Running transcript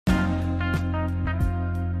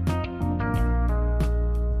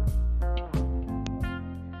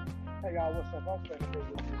y'all what's up. I'm standing here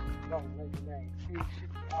with this young lady named T. She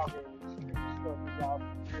be out here with some stuff with y'all,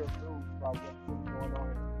 some real news about what's really going on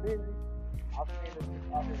in the community. I've seen this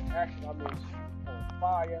out here in action. I mean, she's on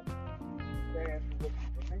fire. She stands for what she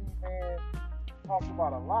believes in. Talks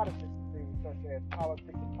about a lot of different things, such as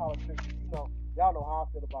politics and politics. You know, y'all know how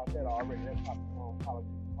I feel about that already. That's topic on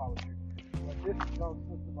politics and politics. But this young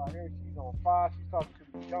sister right here, she's on fire. She's talking to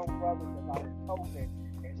these young brothers that's out here coding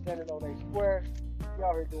and standing on their square. She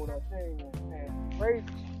out here doing her thing and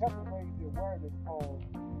she's helping raise the awareness on,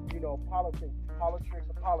 you know, politics and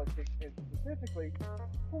politics, and specifically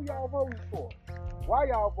who y'all voting for. Why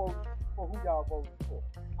y'all voting for who y'all voting for?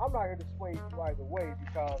 I'm not here to sway you either way,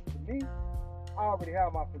 because to me, I already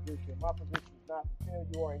have my position. My position is not to tell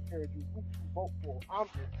you or encourage you who to vote for. I'm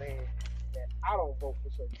just saying that I don't vote for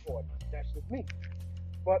certain parties. That's just me.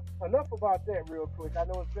 But enough about that real quick. I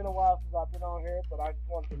know it's been a while since I've been on here, but I just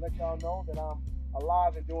wanted to let y'all know that I'm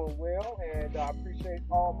alive and doing well, and I appreciate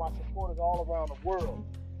all my supporters all around the world.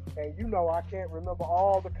 And you know, I can't remember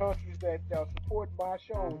all the countries that support my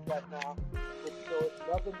shows right now, but you know, it's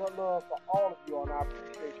nothing but love for all of you all, and I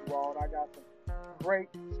appreciate you all. And I got some great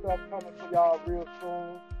stuff coming for y'all real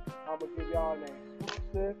soon. I'm gonna give y'all an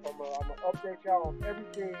exclusive. I'm gonna update y'all on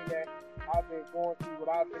everything that I've been going through, what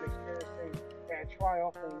I've been experiencing, and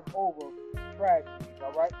triumphing over tragedies.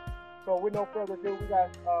 All right. So with no further ado, we got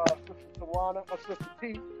Sister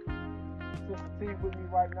T with me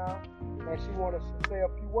right now, and she wants to say a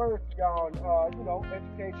few words to y'all and you know,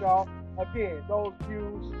 educate y'all. Again, those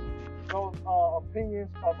views, those opinions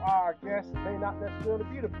of our guests may not necessarily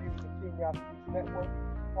be the views of King Y'all Speaks Network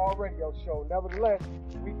or radio show. Nevertheless,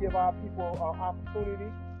 we give our people an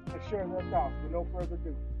opportunity to share their thoughts. With no further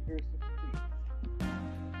ado, here's Sister T.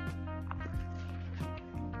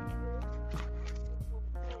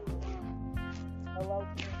 Hello.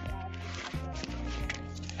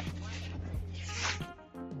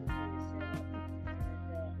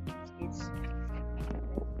 It's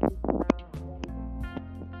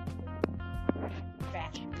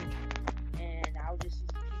fashion, and I'll just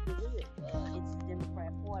keep it real. It's the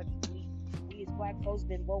Democrat Party. We as black folks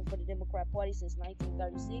been voting for the Democrat Party since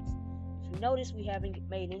 1936. If you notice, we haven't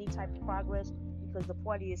made any type of progress because the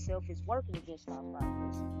party itself is working against our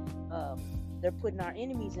progress. They're putting our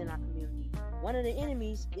enemies in our community. One of the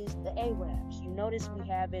enemies is the Arabs. You notice we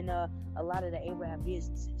have in a lot of the Arab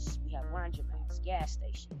businesses. We have laundromats, gas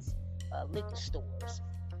stations, liquor stores.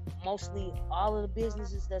 Mostly all of the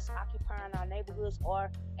businesses that's occupying our neighborhoods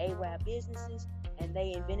are Arab businesses, and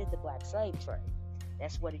they invented the black slave trade.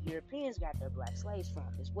 That's where the Europeans got their black slaves from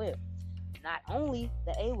as well. Not only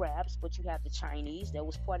the Arabs, but you have the Chinese that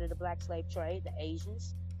was part of the black slave trade, the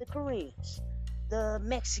Asians, the Koreans, the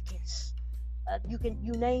Mexicans. You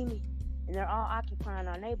name it, and they're all occupying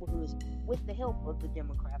our neighborhoods with the help of the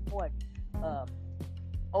Democrat Party.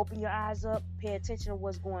 Open your eyes up, pay attention to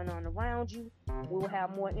what's going on around you. We will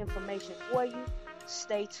have more information for you.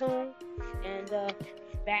 Stay tuned, and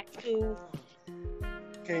back to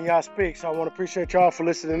King Y'all Speaks. I want to appreciate y'all for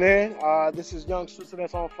listening in. This is young sister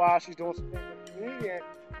that's on fire. She's doing some things in the community, and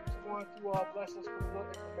she's going to bless us with a little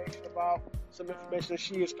information about some information that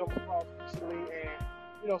she has come across recently, and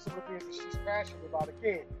you know, some of the things that she's passionate about.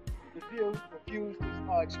 Again, the views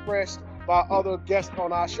expressed by other guests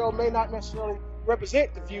on our show may not necessarily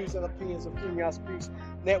represent the views and opinions of King Y'all Speaks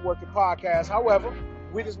Network and Podcast. However,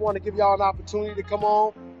 we just want to give y'all an opportunity to come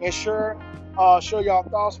on and share y'all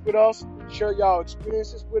thoughts with us, share y'all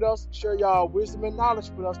experiences with us, share y'all wisdom and knowledge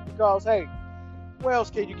with us, because hey, where else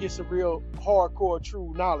can you get some real hardcore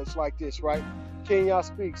true knowledge like this, right? King Y'all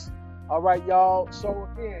Speaks. All right, y'all. So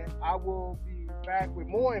again, I will be back with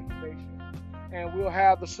more information, and we'll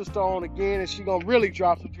have the sister on again, and she gonna really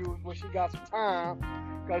drop some jewels when she got some time,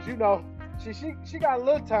 because you know she got a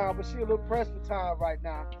little time, but she a little pressed for time right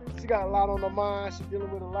now. She got a lot on her mind. She's dealing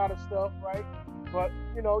with a lot of stuff, right? But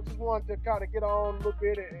you know, just wanted to kind of get on a little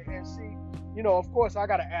bit and see. You know, of course, I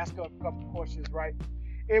gotta ask her a couple questions, right?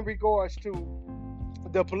 In regards to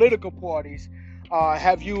the political parties,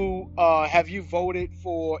 have you voted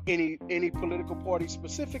for any political party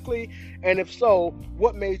specifically? And if so,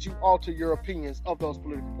 what made you alter your opinions of those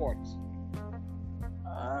political parties?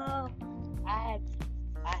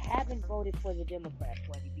 I haven't voted for the Democrat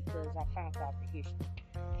Party because I found out the history.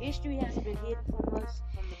 History has been hidden from us,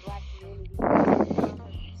 from the black community,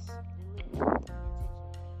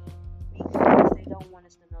 because they don't want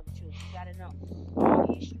us to know the truth. You gotta know, our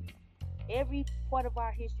history, every part of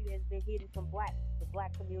our history has been hidden from the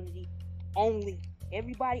black community only.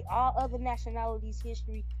 Everybody, all other nationalities'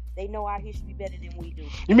 history, they know our history better than we do.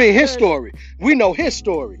 You mean his story? We know his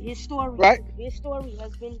story. His story, right? His story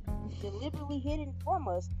has been deliberately hidden from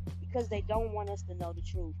us because they don't want us to know the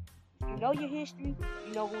truth. If you know your history,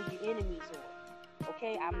 you know who your enemies are.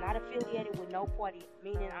 Okay, I'm not affiliated with no party,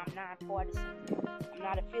 meaning I'm non-partisan. I'm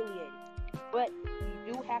not affiliated. But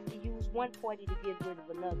you do have to use one party to get rid of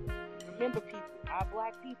another. Remember, people, our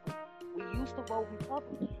black people, we used to vote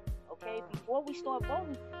Republican. Okay, before we start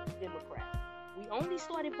voting Democrat. We only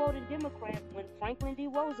started voting Democrat when Franklin D.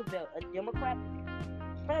 Roosevelt, a Democrat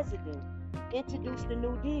president, introduced the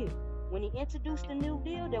New Deal. When he introduced the New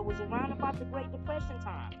Deal, that was around about the Great Depression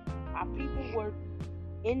time. Our people were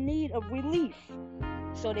in need of relief.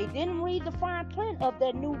 So they didn't read the fine print of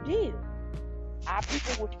that New Deal. Our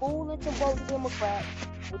people were fooled into voting Democrat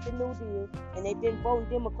with the New Deal, and they've been voting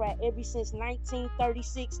Democrat ever since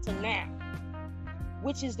 1936 to now.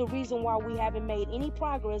 Which is the reason why we haven't made any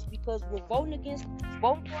progress, because we're voting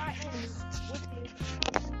for our enemies, which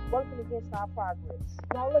is working against our progress.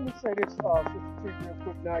 Now, let me say this, Sister T, real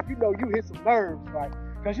quick. Now, you hit some nerves, right?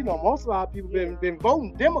 Because, most of our people been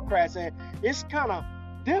voting Democrats, and it's kind of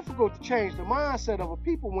difficult to change the mindset of a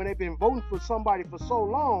people when they've been voting for somebody for so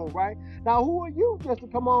long, right? Now, who are you just to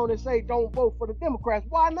come on and say don't vote for the Democrats?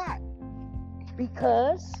 Why not?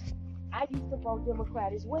 Because I used to vote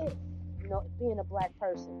Democrat as well. Being a black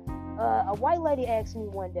person. A white lady asked me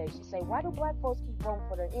one day, she said, why do black folks keep voting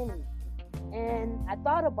for their enemies? And I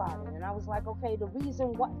thought about it, and I was like, okay, the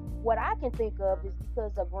reason what I can think of is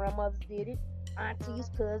because their grandmothers did it, aunties,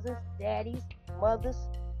 cousins, daddies, mothers.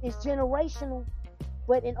 It's generational.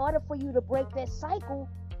 But in order for you to break that cycle,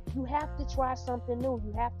 you have to try something new.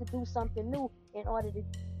 You have to do something new in order to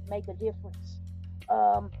make a difference.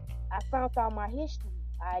 I found out my history.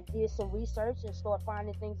 I did some research and started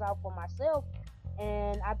finding things out for myself.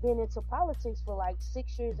 And I've been into politics for like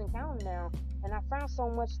 6 years and counting now. And I found so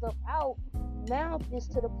much stuff out. Now it's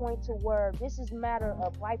to the point to where this is a matter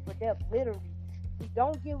of life or death, literally. If you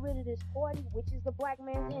don't get rid of this party, which is the black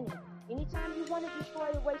man's enemy. Anytime you want to destroy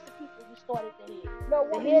a race of people, you start at the head. Now,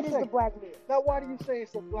 the head is the black man. Now, why do you say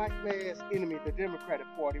it's a black man's enemy, the Democratic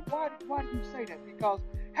Party? Why do you say that? Because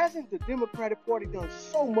hasn't the Democratic Party done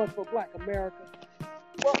so much for black America?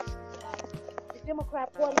 Well, the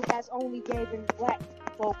Democrat Party has only given black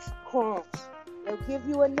folks crumbs. They'll give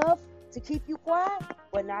you enough to keep you quiet,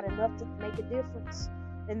 but not enough to make a difference.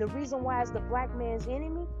 And the reason why it's the black man's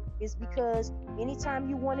enemy is because anytime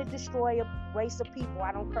you want to destroy a race of people,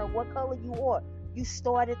 I don't care what color you are, you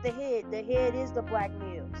start at the head. The head is the black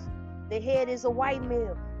males. The head is a white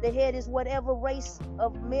male. The head is whatever race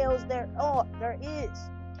of males there is.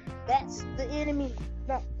 That's the enemy.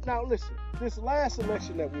 Now listen, this last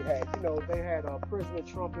election that we had, they had President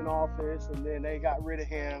Trump in office, and then they got rid of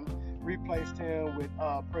him, replaced him with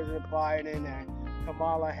President Biden and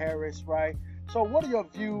Kamala Harris, right? So what are your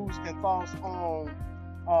views and thoughts on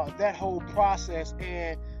that whole process,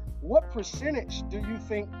 and what percentage do you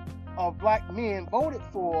think of black men voted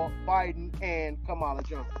for Biden and Kamala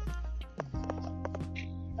Jones?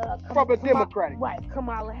 From a Democratic. Right,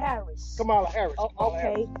 Kamala Harris.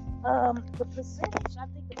 Okay. The percentage, I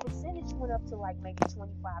think the percentage went up to like maybe 25%.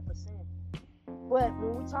 But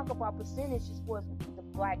when we talk about percentages for the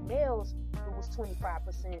black males, it was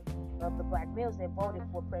 25% of the black males that voted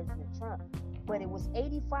for President Trump. But it was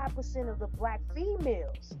 85% of the black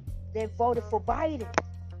females that voted for Biden,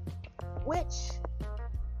 which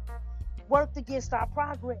worked against our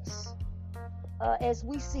progress. As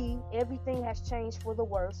we see, everything has changed for the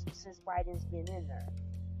worse since Biden's been in there.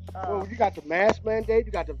 Well, you got the mask mandate,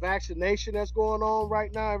 you got the vaccination that's going on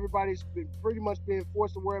right now. Everybody's pretty much being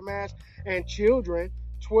forced to wear a mask, and children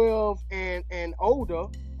 12 and older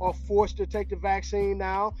are forced to take the vaccine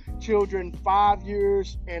now. Children 5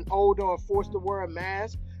 years and older are forced to wear a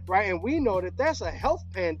mask, right? And we know that that's a health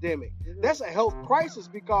pandemic. That's a health crisis,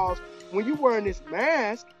 because when you're wearing this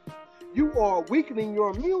mask, you are weakening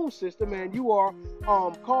your immune system, and you are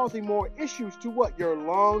causing more issues to what? Your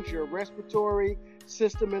lungs, your respiratory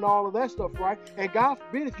system, and all of that stuff, right? And God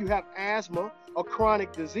forbid if you have asthma, a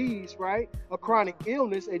chronic disease, right? A chronic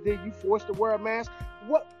illness, and then you forced to wear a mask.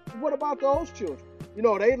 What about those children?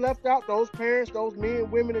 They left out those parents, those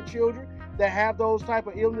men, women, and children that have those type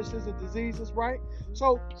of illnesses and diseases, right?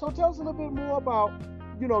 So tell us a little bit more about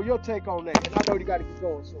your take on that. And I know you got to get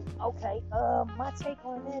going soon. Okay. My take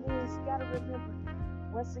on that is, you got to remember,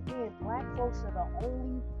 once again, black folks are the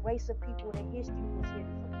only race of people that history was hidden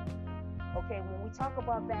from. Okay, when we talk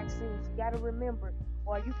about vaccines, you got to remember,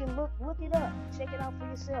 or you can look it up, check it out for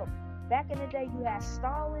yourself. Back in the day, you had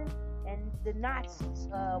Stalin and the Nazis.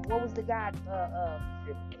 What was the guy?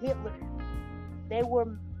 Hitler. They were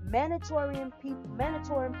mandatoring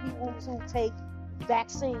people to take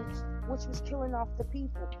vaccines, which was killing off the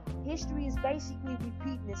people. History is basically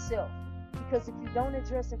repeating itself, Because if you don't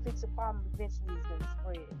address and fix a problem, eventually it's going to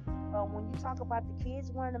spread. When you talk about the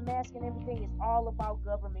kids wearing a mask and everything, it's all about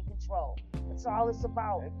government control. That's all it's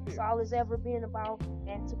about. It's all it's ever been about,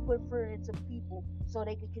 and to put fear into people so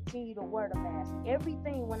they can continue to wear the mask.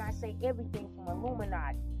 Everything, when I say everything, from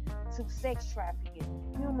Illuminati to sex trafficking,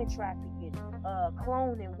 human trafficking,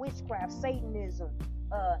 cloning, witchcraft, Satanism,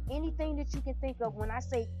 anything that you can think of. When I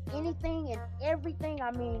say anything and everything,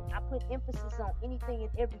 I mean I put emphasis on anything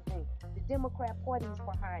and everything. The Democrat Party is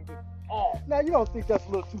behind it all. Now, you don't think that's a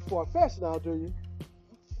little too far-fetched now, do you?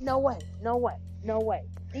 No way, no way, no way.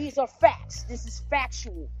 These are facts. This is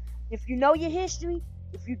factual. If you know your history,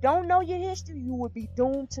 if you don't know your history, you would be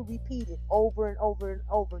doomed to repeat it over and over and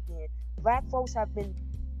over again. Black folks have been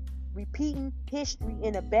repeating history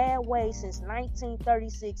in a bad way since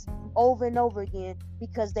 1936 over and over again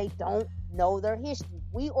because they don't know their history.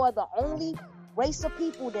 We are the only race of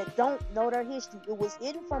people that don't know their history. It was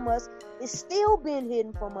hidden from us. It's still been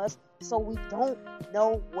hidden from us, so we don't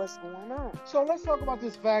know what's going on. So let's talk about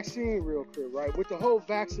this vaccine real quick, right? With the whole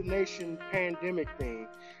vaccination pandemic thing.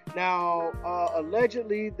 Now,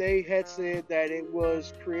 allegedly, they had said that it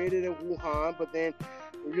was created in Wuhan, but then,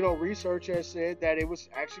 research has said that it was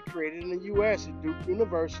actually created in the U.S. at Duke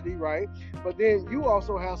University, right? But then you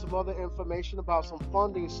also have some other information about some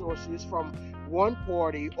funding sources from one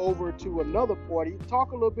party over to another party.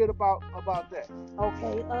 Talk a little bit about that.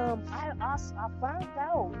 Okay, I found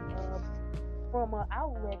out from an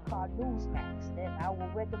outlet called Newsmax that I will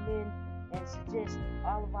recommend and suggest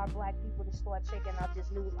all of our black people to start checking out this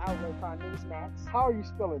news outlet called Newsmax. How are you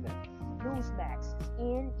spelling that? Newsmax,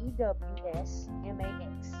 NEWSMAX,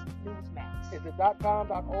 Newsmax. Is it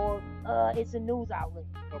 .com.org? It's a news outlet.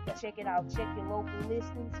 Okay. Check it out. Check your local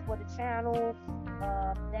listings for the channel.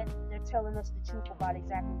 That they're telling us the truth about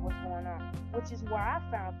exactly what's going on. Which is where I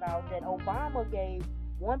found out that Obama gave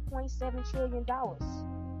 $1.7 trillion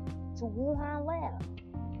to Wuhan Lab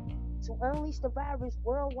to unleash the virus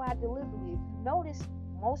worldwide deliberately. If you notice,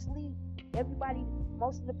 most of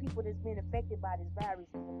the people that's been affected by this virus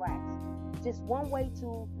is the blacks. Just one way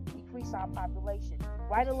to decrease our population,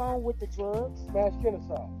 right along with the drugs. Mass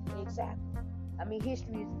genocide. Exactly. I mean,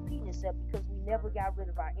 history is repeating itself because we never got rid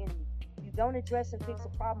of our enemy. If you don't address and fix a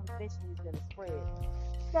problem, eventually it's going to spread.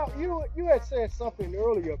 Now, you had said something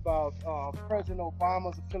earlier about President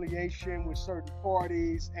Obama's affiliation with certain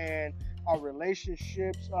parties and our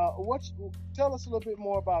relationships. Tell us a little bit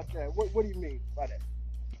more about that. What do you mean by that?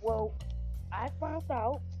 Well, I found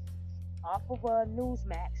out off of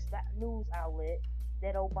Newsmax, that news outlet,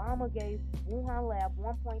 that Obama gave Wuhan Lab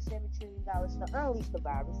 $1.7 trillion to unleash the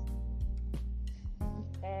virus.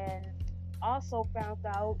 And also found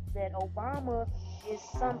out that Obama is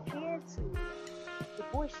some kin to the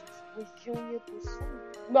Bushes, Bush Jr., Bush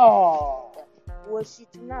Sr. No. Well, shit,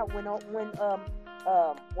 you not. When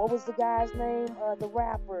what was the guy's name? The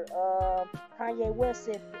rapper, Kanye West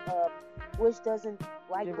said, Bush doesn't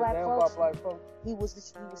like black folks. He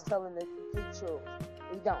was telling the complete truth.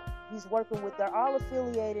 He don't. He's working with. They're all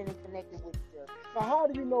affiliated and connected with each other. Now, how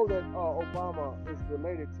do you know that Obama is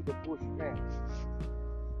related to the Bush family?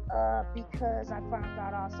 Because I found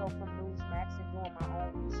out also from Newsmax and doing my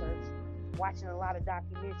own research, watching a lot of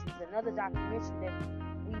documentaries. Another documentary that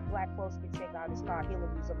we black folks can check out is called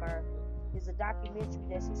Hillary's America. It's a documentary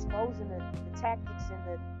that's exposing the tactics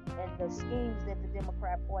and the schemes that the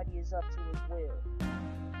Democrat Party is up to as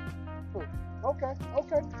well. Okay.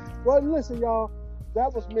 Well, listen, y'all.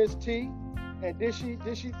 That was Miss T, and did she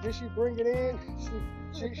bring it in?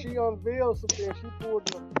 She unveiled something. She pulled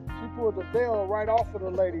the veil right off of the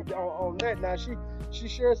lady on that. Now she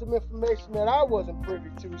shared some information that I wasn't privy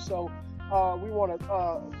to. So we want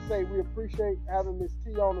to say we appreciate having Miss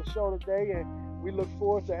T on the show today, and we look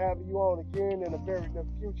forward to having you on again in the very near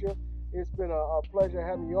future. It's been a pleasure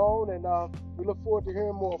having you on, and we look forward to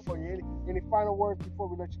hearing more from you. Any final words before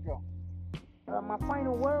we let you go? My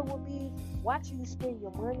final word will be: watch who you spend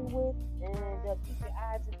your money with, and keep your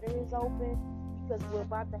eyes and ears open, because we're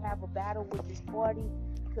about to have a battle with this party,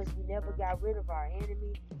 because we never got rid of our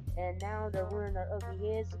enemy, and now they're rearing their ugly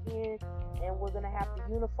heads again, and we're gonna have to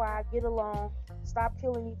unify, get along, stop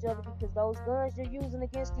killing each other, because those guns you're using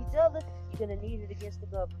against each other, you're gonna need it against the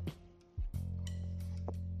government.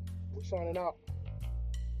 We're signing out.